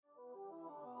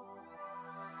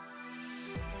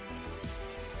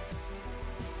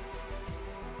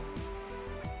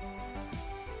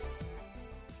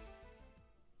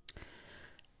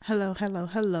Hello, hello,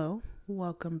 hello.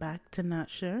 Welcome back to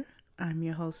Not Sure. I'm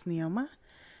your host, Neoma,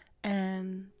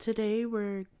 and today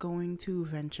we're going to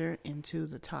venture into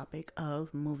the topic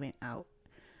of moving out.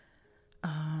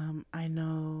 I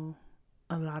know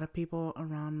a lot of people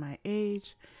around my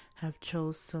age have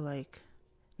chose to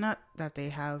not that they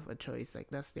have a choice,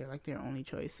 that's their only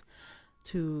choice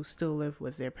to still live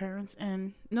with their parents,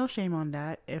 and no shame on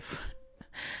that. If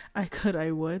I could,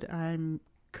 I would. I'm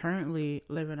currently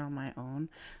living on my own,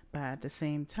 but at the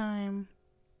same time,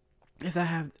 if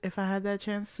I had that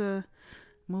chance to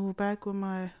move back with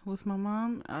my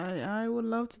mom, I would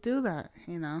love to do that.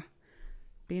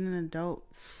 Being an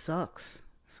adult sucks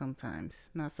sometimes,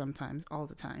 not sometimes, all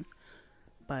the time.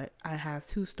 But I have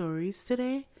two stories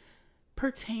today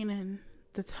pertaining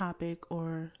the topic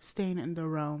or staying in the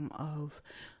realm of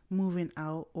moving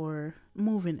out or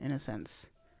moving in a sense.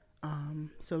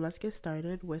 So let's get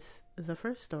started with the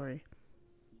first story.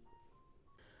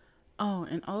 Oh,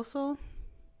 and also,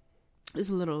 as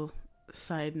a little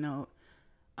side note,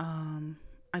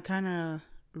 I kind of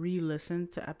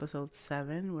re-listened to episode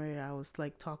 7 where I was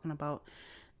talking about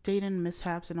dating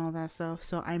mishaps and all that stuff.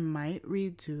 So I might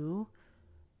redo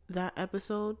that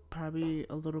episode probably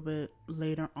a little bit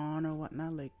later on or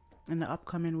whatnot, in the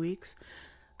upcoming weeks,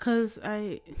 because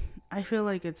I feel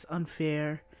like it's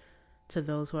unfair to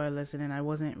those who are listening. I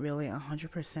wasn't really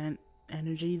 100%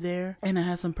 energy there, and I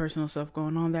had some personal stuff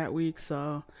going on that week,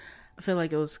 so I feel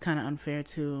like it was kind of unfair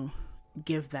to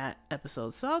give that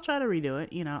episode. So I'll try to redo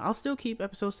it. I'll still keep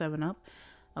episode 7 up.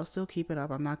 I'll still keep it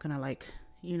up. I'm not gonna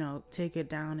take it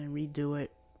down and redo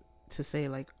it to say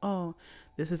oh,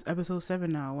 this is episode 7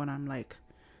 now, when I'm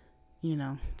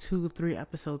 2-3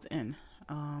 episodes in.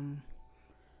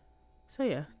 So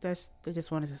yeah, I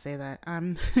just wanted to say that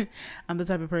I'm I'm the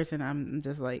type of person, I'm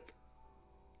just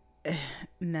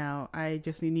now I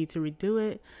just need to redo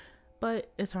it,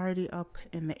 but it's already up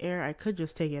in the air. I could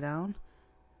just take it down,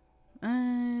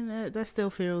 and that still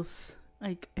feels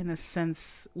in a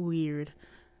sense weird.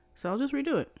 So I'll just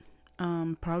redo it.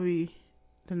 Probably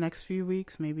the next few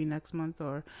weeks, maybe next month,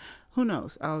 or who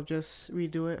knows. I'll just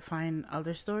redo it, find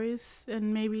other stories,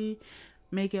 and maybe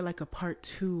make it a part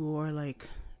 2 or a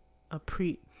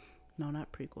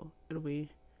not prequel. It'll be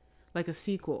a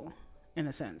sequel in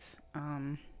a sense.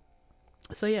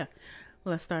 So yeah,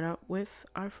 let's start out with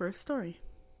our first story.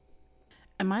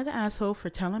 Am I the asshole for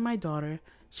telling my daughter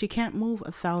she can't move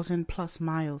 1,000+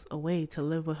 miles away to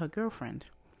live with her girlfriend?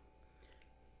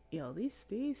 Yo, these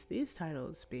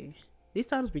titles be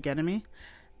getting me,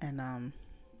 and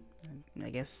I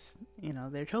guess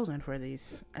they're chosen for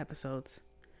these episodes.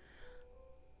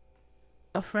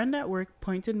 A friend at work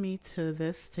pointed me to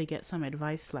this to get some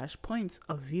advice / points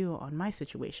of view on my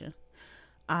situation.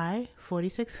 I,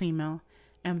 46 female,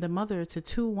 am the mother to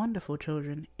 2 wonderful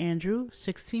children, Andrew,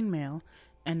 16 male,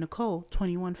 and Nicole,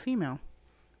 21 female.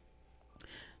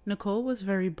 Nicole was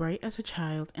very bright as a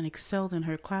child and excelled in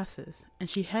her classes, and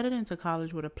she headed into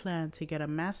college with a plan to get a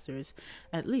master's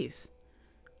at least.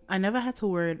 I never had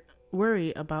to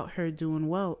worry about her doing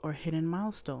well or hitting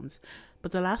milestones,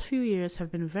 but the last few years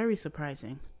have been very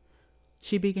surprising.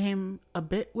 She became a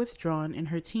bit withdrawn in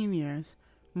her teen years,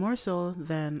 more so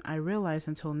than I realized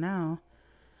until now,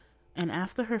 and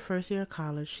after her first year of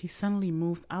college, she suddenly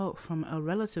moved out from a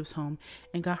relative's home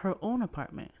and got her own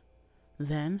apartment.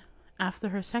 Then, after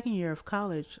her second year of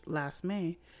college last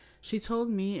May, she told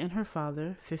me and her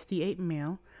father, 58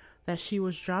 male, that she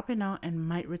was dropping out and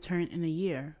might return in a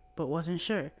year, but wasn't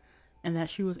sure, and that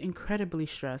she was incredibly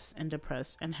stressed and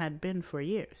depressed and had been for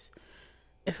years.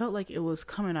 It felt like it was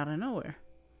coming out of nowhere.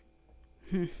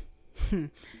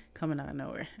 Coming out of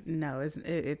nowhere. No,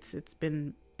 it's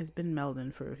been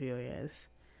melding for a few years,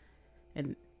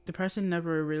 and depression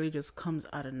never really just comes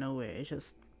out of nowhere. It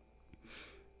just,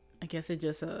 I guess it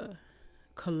just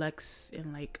collects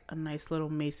in a nice little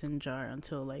mason jar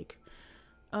until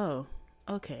oh,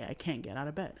 okay, I can't get out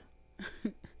of bed.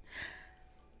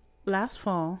 Last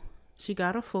fall, she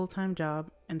got a full-time job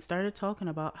and started talking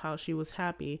about how she was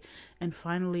happy and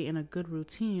finally in a good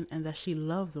routine and that she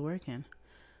loved working.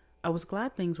 I was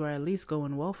glad things were at least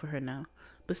going well for her now,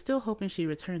 but still hoping she'd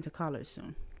return to college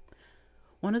soon.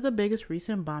 One of the biggest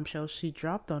recent bombshells she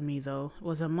dropped on me, though,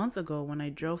 was a month ago when I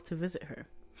drove to visit her.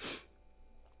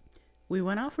 We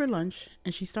went out for lunch,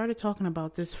 and she started talking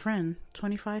about this friend,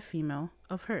 25 female,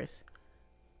 of hers.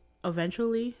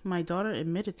 Eventually, my daughter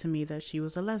admitted to me that she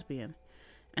was a lesbian,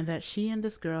 and that she and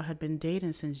this girl had been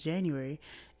dating since January,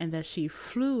 and that she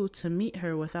flew to meet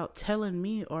her without telling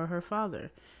me or her father.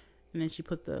 And then she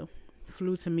put the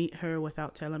flew to meet her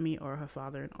without telling me or her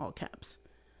father in all caps.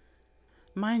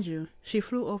 Mind you, she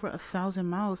flew over 1,000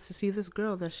 miles to see this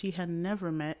girl that she had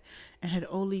never met and had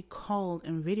only called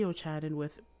and video chatted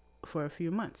with for a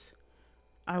few months.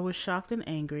 I was shocked and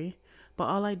angry, but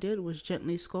all I did was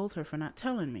gently scold her for not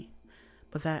telling me.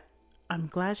 But that I'm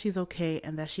glad she's okay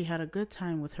and that she had a good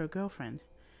time with her girlfriend.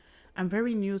 I'm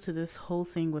very new to this whole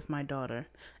thing with my daughter,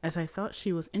 as I thought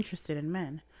she was interested in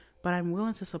men, but I'm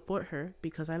willing to support her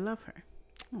because I love her.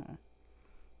 Oh,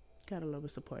 got a little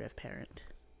supportive parent.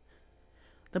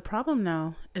 The problem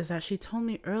now is that she told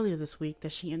me earlier this week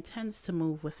that she intends to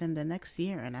move within the next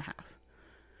year and a half.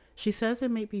 She says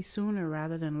it may be sooner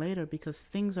rather than later because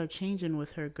things are changing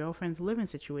with her girlfriend's living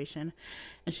situation,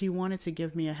 and she wanted to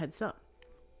give me a heads up.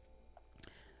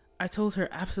 I told her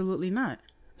absolutely not,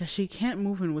 that she can't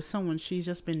move in with someone she's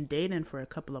just been dating for a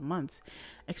couple of months,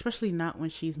 especially not when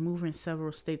she's moving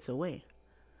several states away.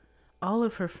 All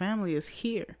of her family is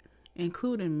here,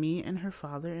 including me and her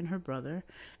father and her brother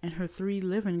and her 3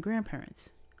 living grandparents.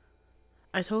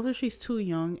 I told her she's too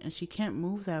young and she can't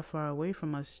move that far away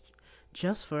from us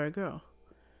just for a girl.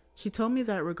 She told me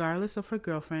that regardless of her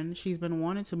girlfriend, she's been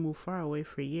wanting to move far away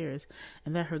for years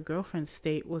and that her girlfriend's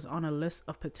state was on a list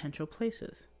of potential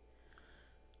places.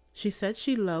 She said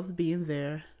she loved being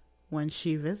there when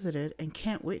she visited and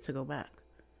can't wait to go back.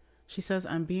 She says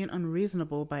I'm being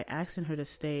unreasonable by asking her to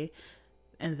stay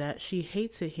and that she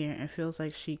hates it here and feels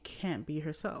like she can't be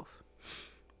herself.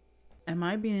 Am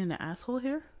I being an asshole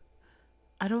here?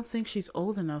 I don't think she's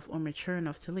old enough or mature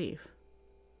enough to leave.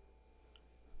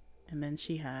 And then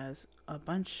she has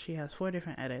 4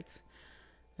 different edits.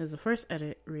 The first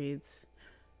edit reads,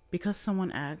 because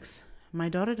someone asks, my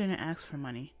daughter didn't ask for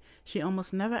money. She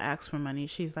almost never asks for money.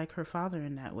 She's like her father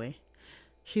in that way.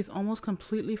 She's almost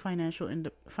completely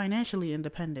financially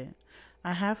independent.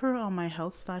 I have her on my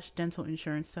health/dental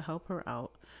insurance to help her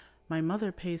out. My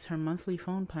mother pays her monthly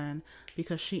phone plan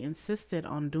because she insisted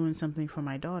on doing something for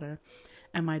my daughter.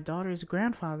 And my daughter's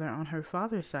grandfather on her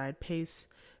father's side pays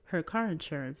her car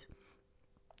insurance.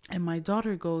 And my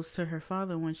daughter goes to her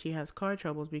father when she has car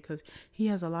troubles because he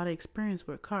has a lot of experience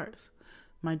with cars.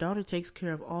 My daughter takes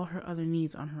care of all her other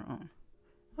needs on her own.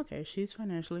 Okay, she's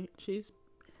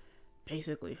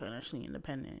basically financially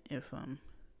independent, if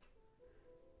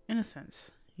in a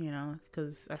sense,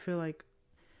 because I feel like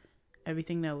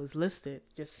everything that was listed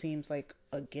just seems like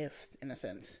a gift in a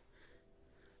sense.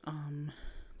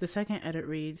 The second edit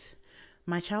reads,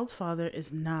 my child's father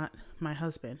is not my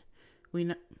husband.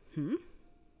 My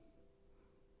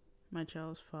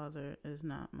child's father is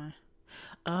not my...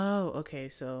 Oh, okay,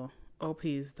 so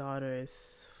OP's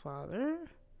daughter's father?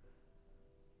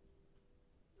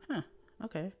 Huh,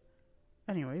 okay.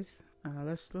 Anyways,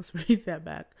 let's read that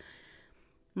back.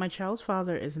 My child's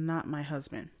father is not my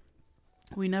husband.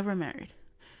 We never married.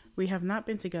 We have not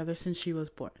been together since she was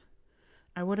born.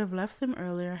 I would have left them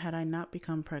earlier had I not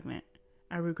become pregnant.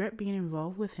 I regret being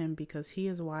involved with him because he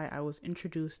is why I was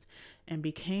introduced and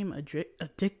became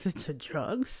addicted to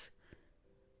drugs.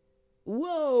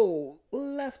 Whoa,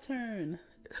 left turn.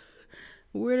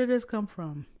 Where did this come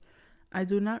from? I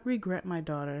do not regret my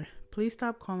daughter. Please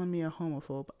stop calling me a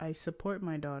homophobe. I support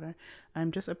my daughter.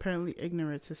 I'm just apparently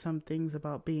ignorant to some things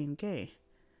about being gay.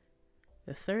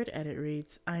 The third edit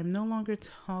reads, I am no longer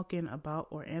talking about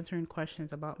or answering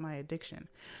questions about my addiction.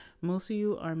 Most of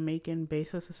you are making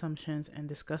baseless assumptions and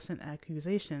disgusting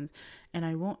accusations, and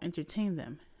I won't entertain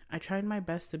them. I tried my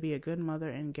best to be a good mother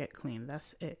and get clean.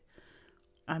 That's it.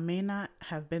 I may not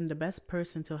have been the best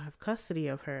person to have custody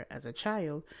of her as a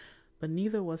child, but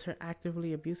neither was her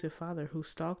actively abusive father who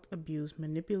stalked, abused,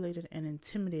 manipulated, and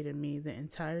intimidated me the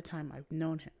entire time I've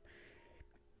known him.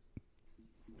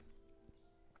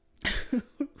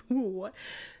 What?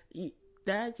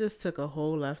 That just took a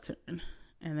whole left turn.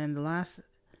 And then the last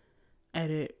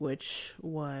edit, which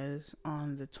was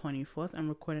on the 24th. I'm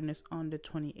recording this on the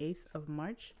 28th of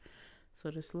March.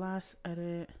 So this last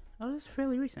edit... Oh, this is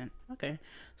fairly recent. Okay.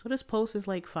 So this post is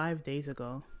like 5 days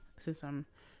ago. Since I'm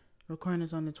recording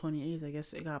this on the 28th, I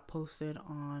guess it got posted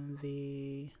on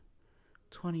the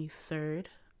 23rd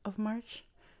of March.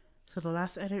 So the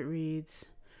last edit reads,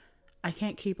 I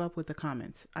can't keep up with the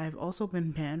comments. I've also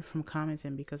been banned from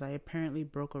commenting because I apparently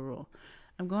broke a rule.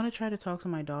 I'm going to try to talk to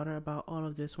my daughter about all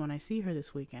of this when I see her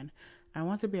this weekend. I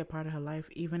want to be a part of her life,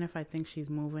 even if I think she's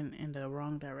moving in the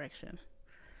wrong direction.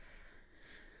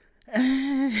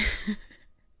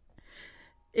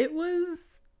 It was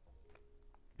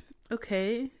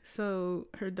okay. So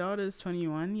her daughter's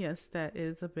 21. Yes, that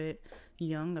is a bit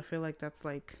young. I feel like that's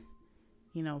like,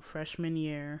 freshman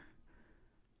year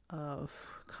of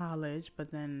college.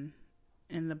 But then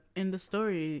in the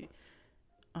story,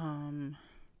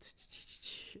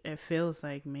 it feels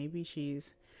like maybe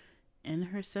she's in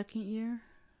her second year,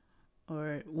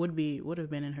 or would have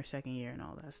been in her second year and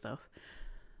all that stuff.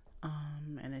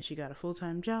 And then she got a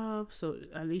full-time job, so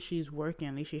at least she's working.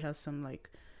 At least she has some like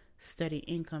steady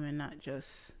income and not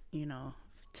just,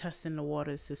 testing the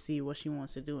waters to see what she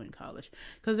wants to do in college.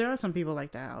 Because there are some people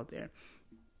like that out there.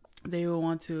 They will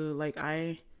want to, like,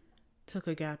 I took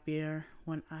a gap year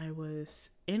when I was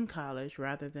in college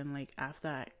rather than like after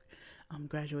I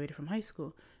graduated from high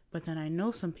school. But then I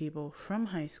know some people from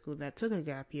high school that took a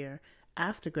gap year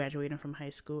after graduating from high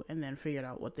school and then figured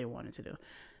out what they wanted to do.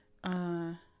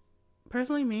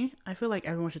 Personally, me, I feel like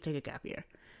everyone should take a gap year,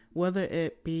 whether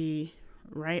it be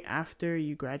right after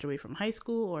you graduate from high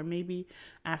school or maybe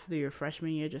after your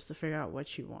freshman year, just to figure out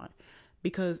what you want.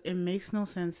 Because it makes no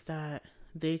sense that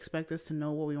they expect us to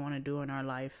know what we want to do in our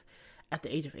life at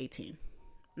the age of 18.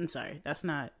 I'm sorry, that's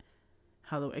not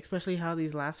especially how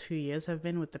these last few years have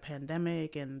been with the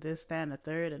pandemic and this, that, and the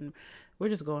third, and we're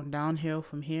just going downhill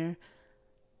from here.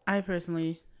 I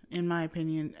personally, in my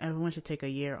opinion, everyone should take a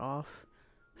year off,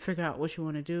 figure out what you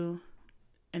want to do.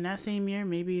 In that same year,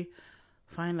 maybe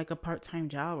find like a part-time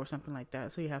job or something like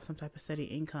that, so you have some type of steady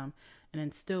income, and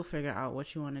then still figure out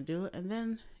what you want to do. And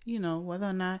then, whether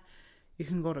or not you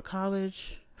can go to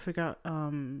college, figure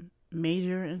out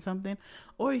major in something,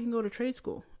 or you can go to trade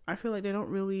school. I feel like they don't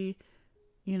really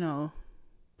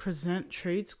present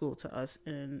trade school to us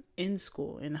in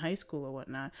school, in high school or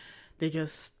whatnot. They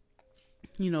just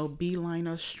beeline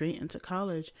us straight into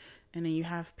college, and then you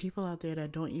have people out there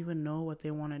that don't even know what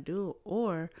they want to do,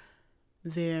 or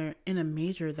they're in a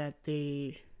major that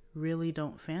they really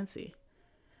don't fancy.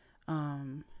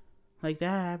 Like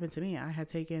that happened to me. I had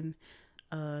taken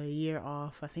a year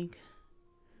off, I think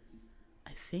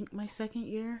my second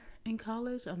year in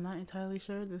college. I'm not entirely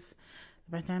sure. The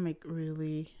pandemic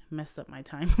really messed up my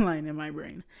timeline in my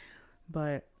brain.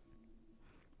 But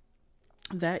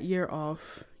that year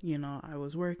off, I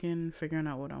was working, figuring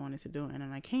out what I wanted to do. And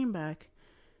then I came back,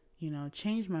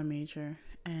 changed my major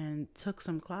and took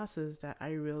some classes that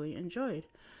I really enjoyed.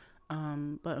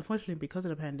 But unfortunately, because of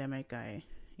the pandemic, I,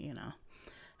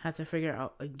 had to figure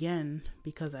out again,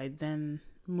 because I then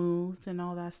moved and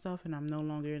all that stuff, and I'm no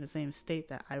longer in the same state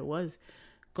that I was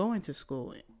going to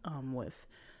school with.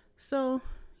 So,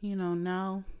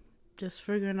 now just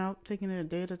figuring out, taking it a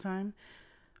day at a time.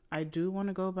 I do want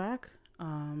to go back.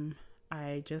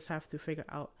 I just have to figure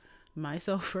out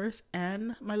myself first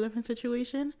and my living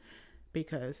situation,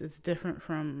 because it's different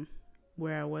from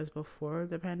where I was before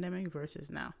the pandemic versus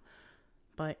now.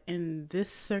 But in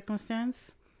this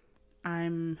circumstance,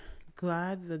 I'm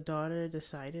glad the daughter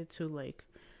decided to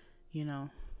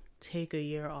take a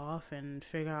year off and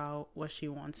figure out what she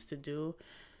wants to do,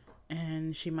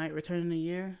 and she might return in a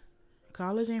year.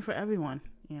 College ain't for everyone.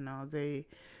 They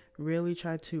really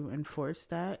try to enforce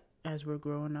that as we're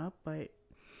growing up, but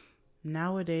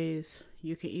nowadays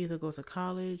you can either go to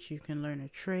college, you can learn a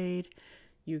trade,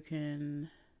 you can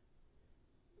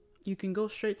go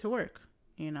straight to work,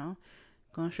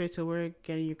 going straight to work,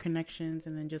 getting your connections,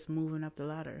 and then just moving up the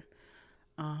ladder.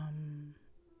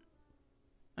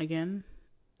 Again,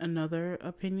 another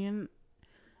opinion,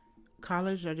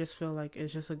 college, I just feel like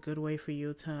it's just a good way for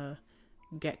you to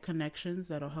get connections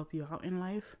that'll help you out in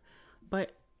life.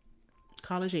 But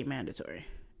college ain't mandatory.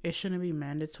 It shouldn't be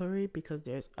mandatory, because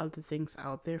there's other things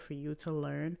out there for you to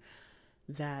learn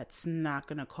that's not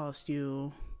going to cost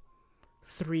you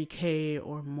 $3,000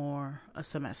 or more a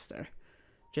semester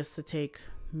just to take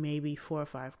maybe 4 or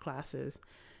 5 classes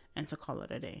and to call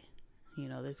it a day.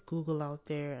 There's Google out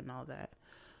there and all that.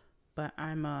 But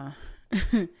I'm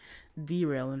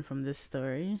derailing from this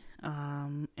story.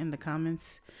 In the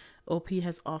comments, OP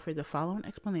has offered the following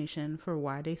explanation for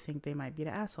why they think they might be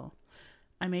the asshole.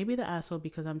 I may be the asshole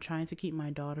because I'm trying to keep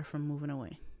my daughter from moving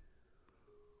away.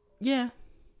 Yeah,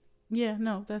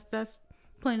 no, that's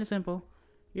plain and simple.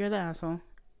 You're the asshole,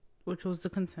 which was the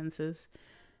consensus.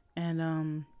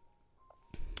 And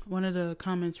one of the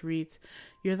comments reads,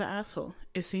 "You're the asshole.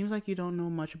 It seems like you don't know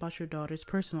much about your daughter's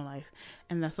personal life,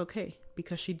 and that's okay,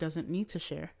 because she doesn't need to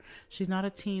share. She's not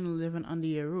a teen living under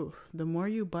your roof. The more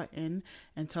you butt in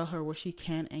and tell her what she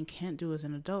can and can't do as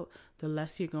an adult, the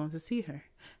less you're going to see her.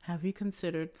 Have you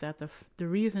considered that the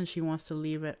reason she wants to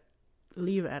leave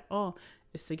at all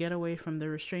is to get away from the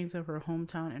restraints of her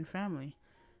hometown and family?"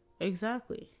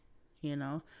 Exactly.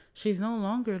 She's no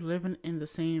longer living in the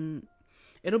same...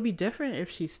 It'll be different if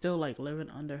she's still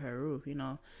living under her roof.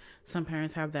 Some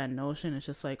parents have that notion. It's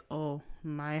just like, oh,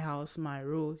 my house, my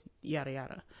rules, yada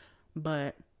yada.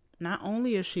 But not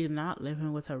only is she not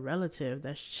living with a relative,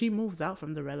 that she moved out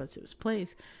from the relative's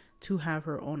place to have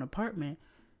her own apartment,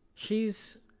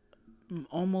 she's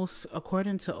almost,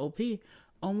 according to OP,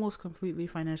 almost completely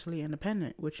financially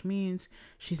independent, which means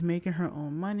she's making her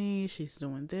own money. She's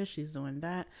doing this, she's doing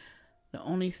that. The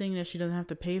only thing that she doesn't have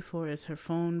to pay for is her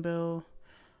phone bill,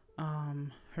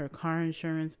 her car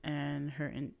insurance, and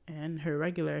her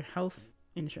regular health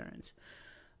insurance.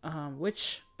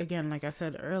 Which again, like I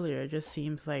said earlier, just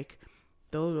seems like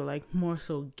those are like more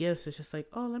so gifts. It's just like,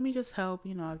 oh, let me just help,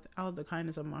 out of the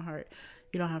kindness of my heart.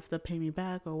 You don't have to pay me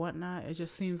back or whatnot. It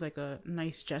just seems like a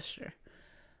nice gesture.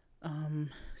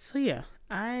 So yeah,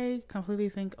 I completely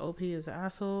think OP is an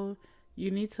asshole.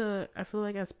 I feel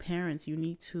like as parents, you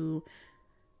need to,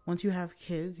 once you have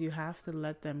kids, you have to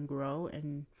let them grow,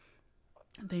 and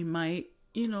they might,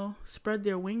 spread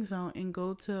their wings out and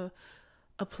go to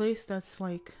a place that's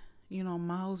like,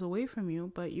 miles away from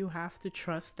you, but you have to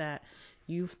trust that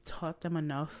you've taught them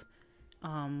enough,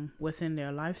 within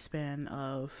their lifespan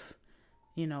of,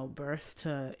 birth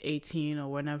to 18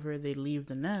 or whenever they leave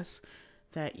the nest,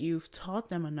 that you've taught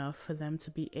them enough for them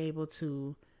to be able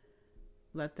to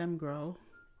let them grow,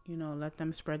 let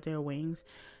them spread their wings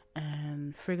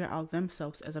and figure out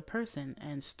themselves as a person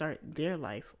and start their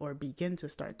life or begin to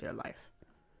start their life.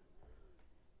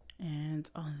 And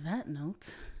on that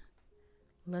note,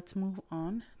 let's move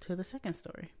on to the second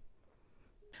story.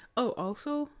 Oh,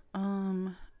 also,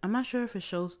 I'm not sure if it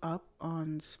shows up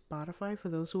on Spotify for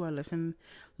those who are listening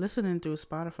through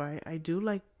Spotify. I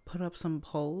do put up some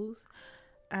polls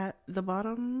at the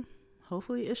bottom.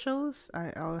 Hopefully it shows.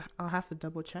 I'll have to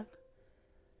double check.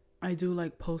 I do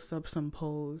post up some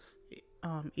polls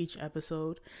each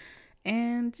episode,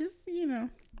 and just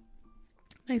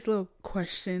nice little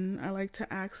question I like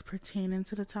to ask pertaining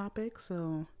to the topic.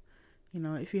 So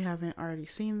if you haven't already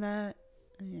seen that,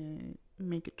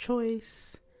 make a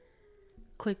choice,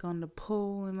 click on the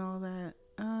poll and all that,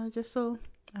 just so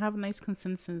I have a nice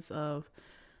consensus of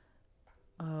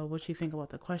what you think about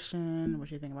the question,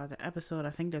 what you think about the episode. I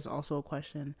think there's also a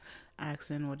question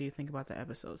asking, what do you think about the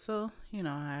episode? So,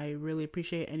 I really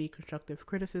appreciate any constructive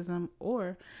criticism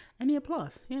or any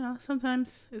applause.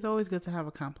 Sometimes it's always good to have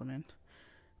a compliment.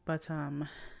 But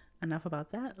enough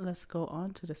about that. Let's go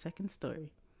on to the second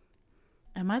story.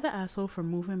 Am I the asshole for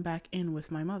moving back in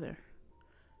with my mother?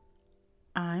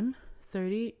 I'm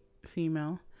 30,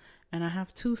 female, and I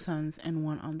have 2 sons and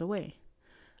 1 on the way.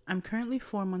 I'm currently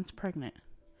 4 months pregnant.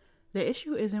 The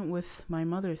issue isn't with my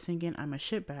mother thinking I'm a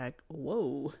shitbag.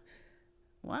 Whoa.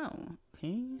 Wow.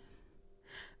 Okay.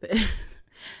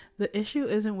 The issue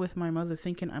isn't with my mother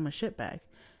thinking I'm a shitbag.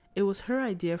 It was her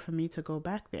idea for me to go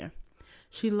back there.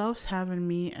 She loves having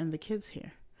me and the kids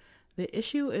here. The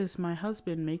issue is my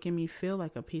husband making me feel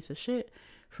like a piece of shit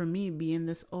for me being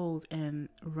this old and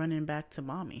running back to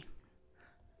mommy.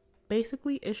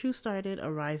 Basically, issues started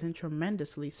arising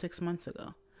tremendously 6 months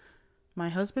ago. My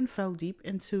husband fell deep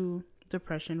into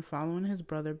depression following his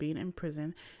brother being in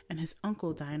prison and his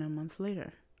uncle dying a month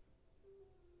later.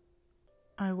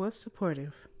 I was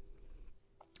supportive.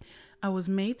 I was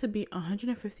made to be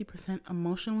 150%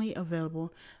 emotionally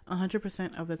available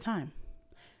 100% of the time.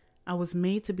 I was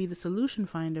made to be the solution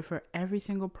finder for every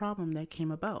single problem that came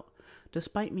about,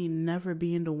 despite me never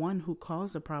being the one who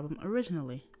caused the problem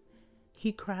originally.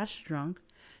 He crashed drunk,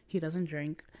 he doesn't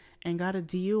drink, and got a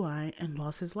DUI and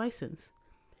lost his license.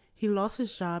 He lost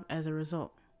his job as a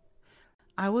result.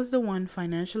 I was the one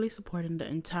financially supporting the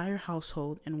entire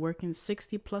household and working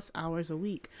 60 plus hours a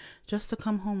week just to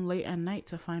come home late at night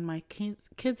to find my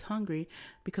kids hungry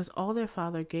because all their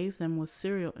father gave them was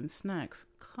cereal and snacks.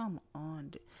 Come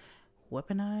on.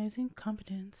 Weaponizing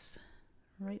competence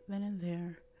right then and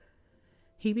there.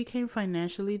 He became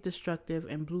financially destructive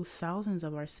and blew thousands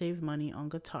of our saved money on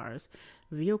guitars,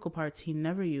 vehicle parts he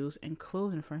never used, and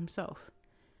clothing for himself.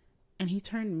 And he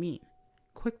turned mean,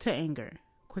 quick to anger,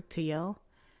 quick to yell,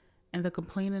 and the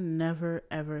complaining never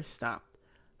ever stopped.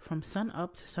 From sun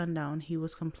up to sundown, he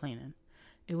was complaining.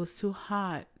 It was too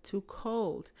hot, too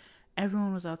cold.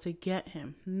 Everyone was out to get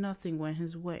him. Nothing went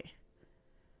his way.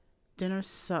 Dinner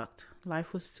sucked.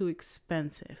 Life was too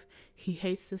expensive. He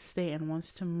hates to stay and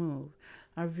wants to move.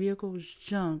 Our vehicle was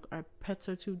junk. Our pets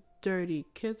are too dirty.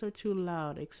 Kids are too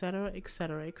loud, etc.,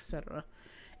 etc., etc.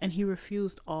 And he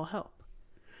refused all help.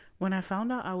 When I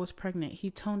found out I was pregnant, he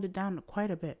toned it down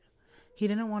quite a bit. He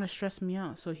didn't want to stress me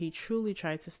out, so he truly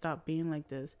tried to stop being like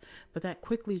this, but that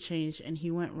quickly changed and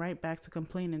he went right back to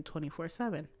complaining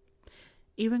 24/7.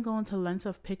 Even going to lengths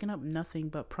of picking up nothing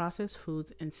but processed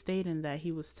foods and stating that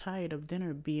he was tired of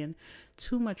dinner being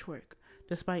too much work,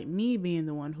 despite me being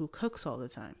the one who cooks all the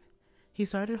time. He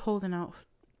started holding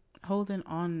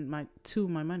on to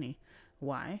my money.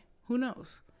 Why? Who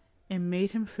knows? It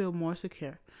made him feel more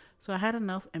secure. So I had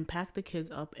enough and packed the kids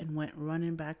up and went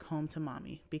running back home to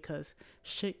mommy because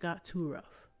shit got too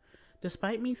rough.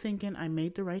 Despite me thinking I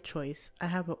made the right choice, I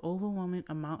have an overwhelming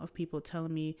amount of people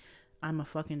telling me I'm a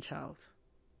fucking child.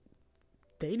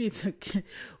 They need to...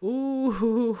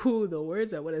 Ooh, the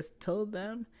words I would have told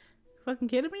them. Fucking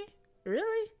kidding me?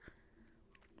 Really?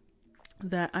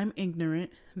 That I'm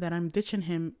ignorant, that I'm ditching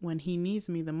him when he needs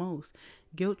me the most,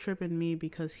 guilt tripping me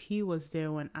because he was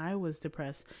there when I was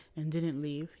depressed and didn't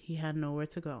leave. He had nowhere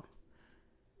to go.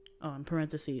 Oh, in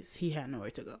parentheses, he had nowhere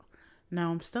to go.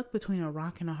 Now I'm stuck between a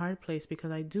rock and a hard place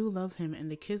because I do love him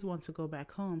and the kids want to go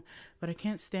back home, but I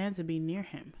can't stand to be near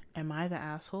him. Am I the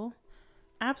asshole?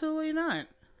 Absolutely not.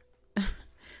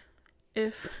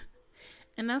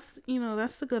 And that's,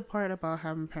 that's the good part about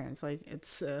having parents. Like,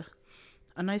 it's a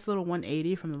nice little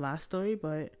 180 from the last story,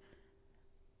 but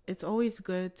it's always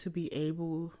good to be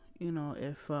able,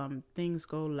 if things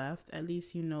go left, at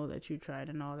least you know that you tried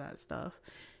and all that stuff.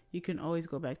 You can always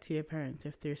go back to your parents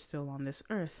if they're still on this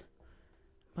earth.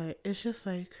 But it's just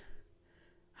like,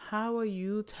 how are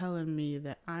you telling me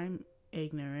that I'm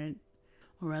ignorant?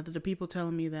 Or rather, the people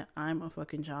telling me that I'm a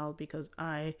fucking child because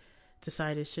I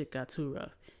decided shit got too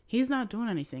rough. He's not doing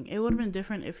anything. It would have been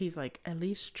different if he's like at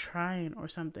least trying or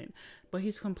something. But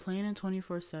he's complaining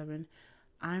 24/7.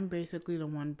 I'm basically the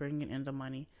one bringing in the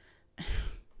money.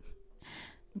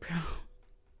 Bro.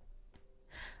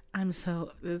 I'm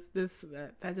so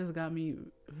that just got me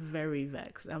very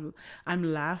vexed.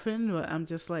 I'm laughing, but I'm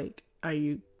just like, are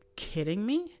you kidding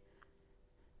me?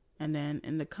 And then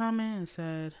in the comment it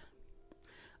said,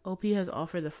 OP has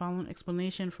offered the following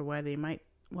explanation for why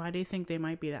they think they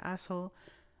might be the asshole.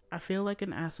 I feel like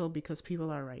an asshole because people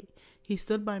are right. He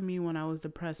stood by me when I was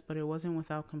depressed, but it wasn't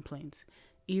without complaints.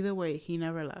 Either way, he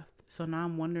never left. So now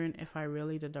I'm wondering if I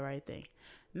really did the right thing.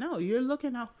 No, you're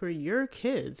looking out for your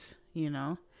kids,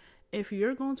 If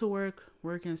you're going to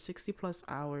working 60 plus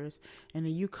hours, and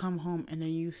then you come home and then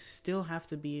you still have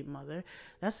to be a mother,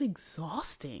 that's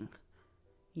exhausting,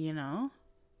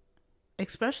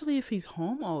 Especially if he's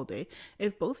home all day.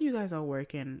 If both of you guys are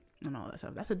working and all that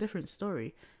stuff, that's a different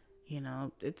story.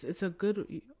 It's a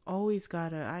good, always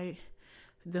gotta,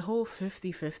 the whole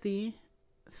 50-50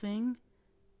 thing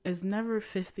is never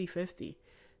 50-50.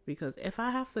 Because if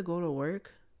I have to go to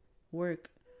work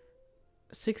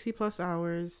 60 plus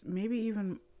hours, maybe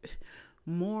even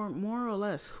more or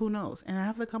less, who knows, and I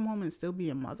have to come home and still be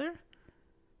a mother?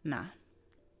 Nah.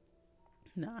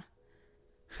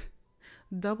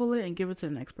 Double it and give it to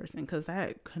the next person, because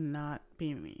that could not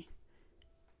be me.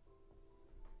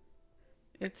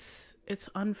 It's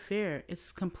unfair.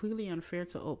 It's completely unfair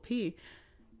to OP,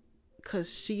 because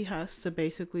she has to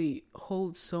basically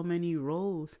hold so many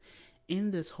roles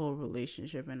in this whole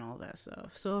relationship and all that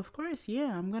stuff. So of course,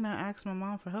 yeah, I'm gonna ask my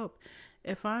mom for help.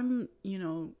 If I'm,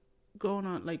 going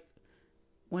on, like,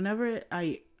 whenever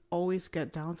I always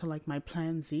get down to like my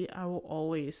plan Z, I will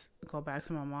always go back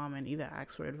to my mom and either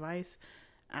ask for advice,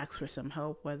 ask for some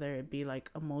help, whether it be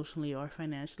like emotionally or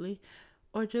financially,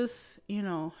 or just,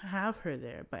 have her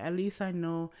there. But at least I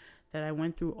know that I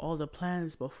went through all the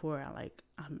plans before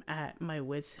I'm at my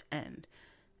wit's end.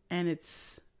 And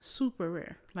it's super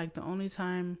rare. Like, the only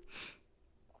time,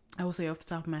 I will say off the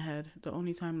top of my head, the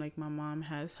only time like my mom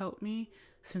has helped me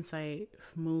since I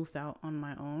moved out on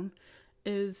my own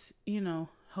is,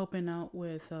 helping out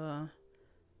with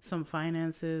some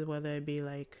finances, whether it be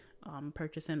like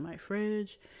purchasing my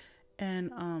fridge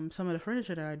and some of the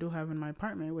furniture that I do have in my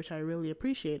apartment, which I really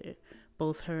appreciated,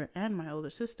 both her and my older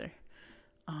sister.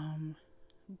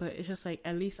 But it's just like,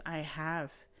 at least I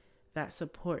have that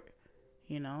support.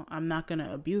 I'm not going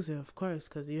to abuse it, of course,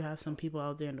 because you have some people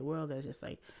out there in the world that's just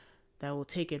like, that will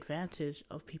take advantage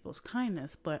of people's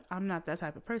kindness. But I'm not that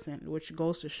type of person, which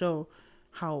goes to show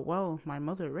how well my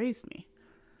mother raised me.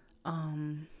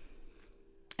 And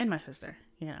my sister,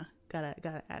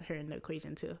 gotta add her in the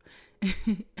equation too.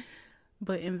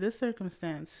 But in this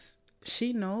circumstance,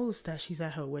 she knows that she's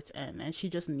at her wit's end and she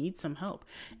just needs some help.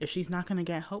 If she's not going to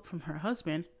get help from her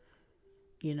husband,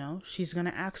 she's going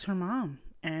to ask her mom.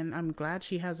 And I'm glad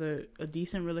she has a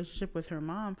decent relationship with her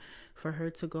mom for her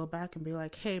to go back and be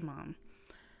like, hey, mom,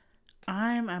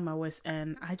 I'm at my wit's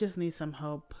end. I just need some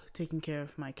help taking care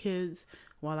of my kids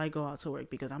while I go out to work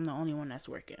because I'm the only one that's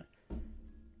working.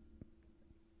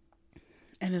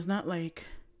 And it's not like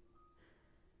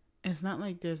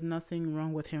there's nothing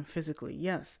wrong with him physically.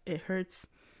 Yes, it hurts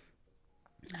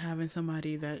having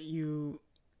somebody that you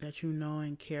know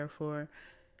and care for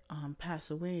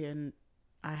pass away, and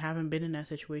I haven't been in that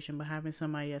situation, but having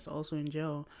somebody that's also in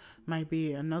jail might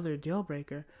be another deal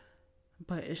breaker.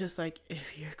 But it's just like,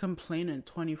 if you're complaining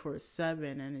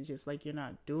 24/7 and it's just like you're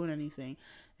not doing anything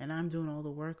and I'm doing all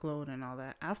the workload and all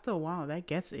that, after a while that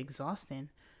gets exhausting,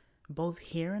 both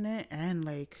hearing it and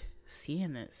like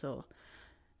seeing it. So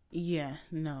yeah,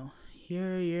 no,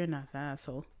 you're not the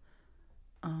asshole.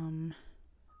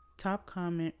 Top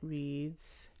comment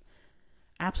reads,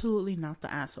 absolutely not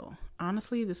the asshole.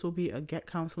 Honestly, this will be a get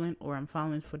counseling or I'm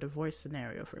filing for divorce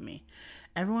scenario for me.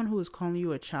 Everyone who is calling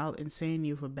you a child and saying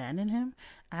you've abandoned him,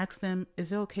 ask them,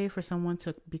 is it okay for someone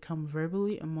to become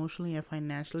verbally, emotionally, and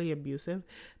financially abusive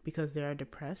because they are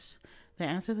depressed? The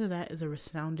answer to that is a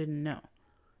resounding no.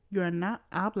 You are not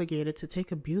obligated to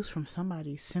take abuse from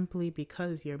somebody simply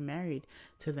because you're married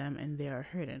to them and they are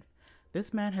hurting.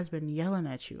 This man has been yelling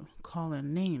at you,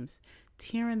 calling names,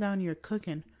 tearing down your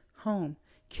cooking, home,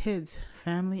 kids,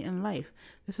 family, and life.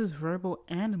 This is verbal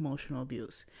and emotional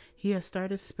abuse. He has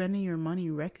started spending your money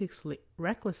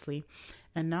recklessly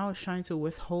and now is trying to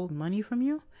withhold money from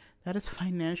you. That is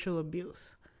financial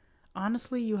abuse.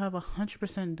 Honestly, you have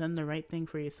 100% done the right thing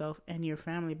for yourself and your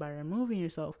family by removing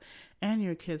yourself and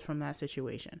your kids from that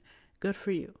situation. Good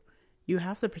for you. You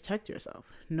have to protect yourself.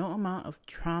 No amount of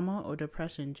trauma or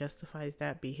depression justifies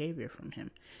that behavior from him.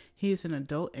 He is an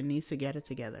adult and needs to get it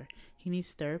together. He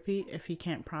needs therapy if he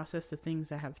can't process the things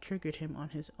that have triggered him on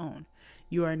his own.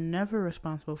 You are never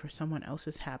responsible for someone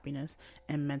else's happiness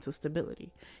and mental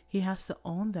stability. He has to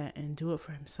own that and do it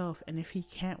for himself, and if he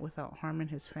can't without harming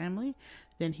his family,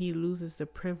 then he loses the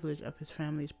privilege of his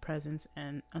family's presence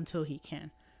and until he can.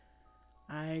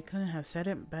 I couldn't have said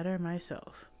it better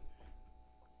myself.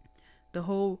 The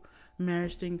whole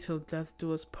marriage thing till death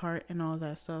do us part and all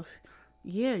that stuff.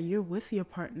 Yeah, you're with your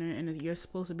partner and you're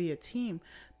supposed to be a team.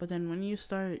 But then when you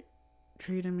start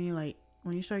treating me like,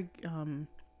 when you start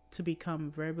to become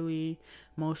verbally,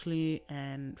 emotionally,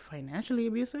 and financially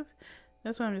abusive,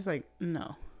 that's why I'm just like,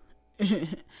 no.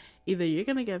 Either you're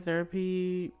going to get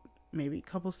therapy, maybe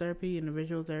couples therapy,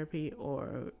 individual therapy,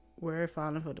 or we're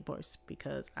filing for divorce,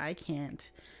 because I can't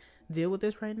deal with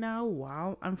this right now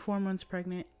while I'm 4 months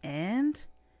pregnant and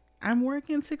I'm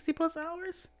working 60 plus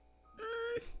hours.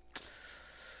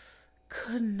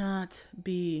 Could not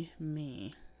be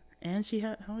me. And she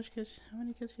had how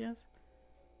many kids she has?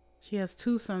 She has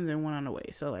 2 sons and 1 on the way,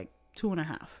 so like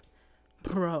 2.5.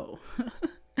 Bro,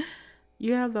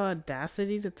 you have the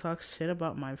audacity to talk shit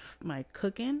about my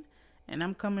cooking, and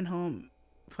I'm coming home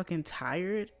fucking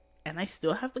tired and I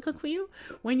still have to cook for you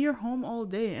when you're home all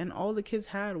day and all the kids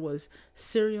had was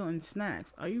cereal and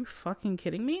snacks. Are you fucking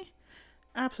kidding me?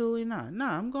 Absolutely not.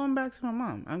 Nah, I'm going back to my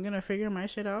mom. I'm gonna figure my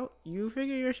shit out. You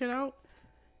figure your shit out.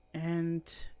 And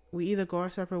we either go our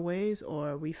separate ways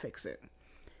or we fix it.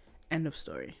 End of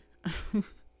story.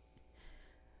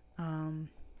 On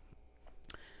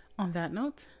that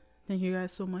note, thank you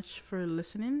guys so much for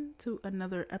listening to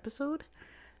another episode.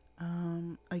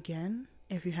 Again,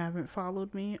 if you haven't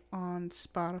followed me on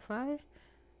Spotify,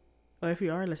 or if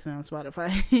you are listening on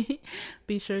Spotify,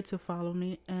 be sure to follow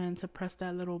me and to press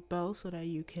that little bell so that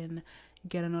you can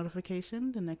get a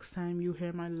notification the next time you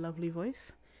hear my lovely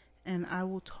voice. And I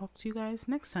will talk to you guys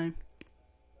next time.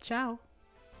 Ciao.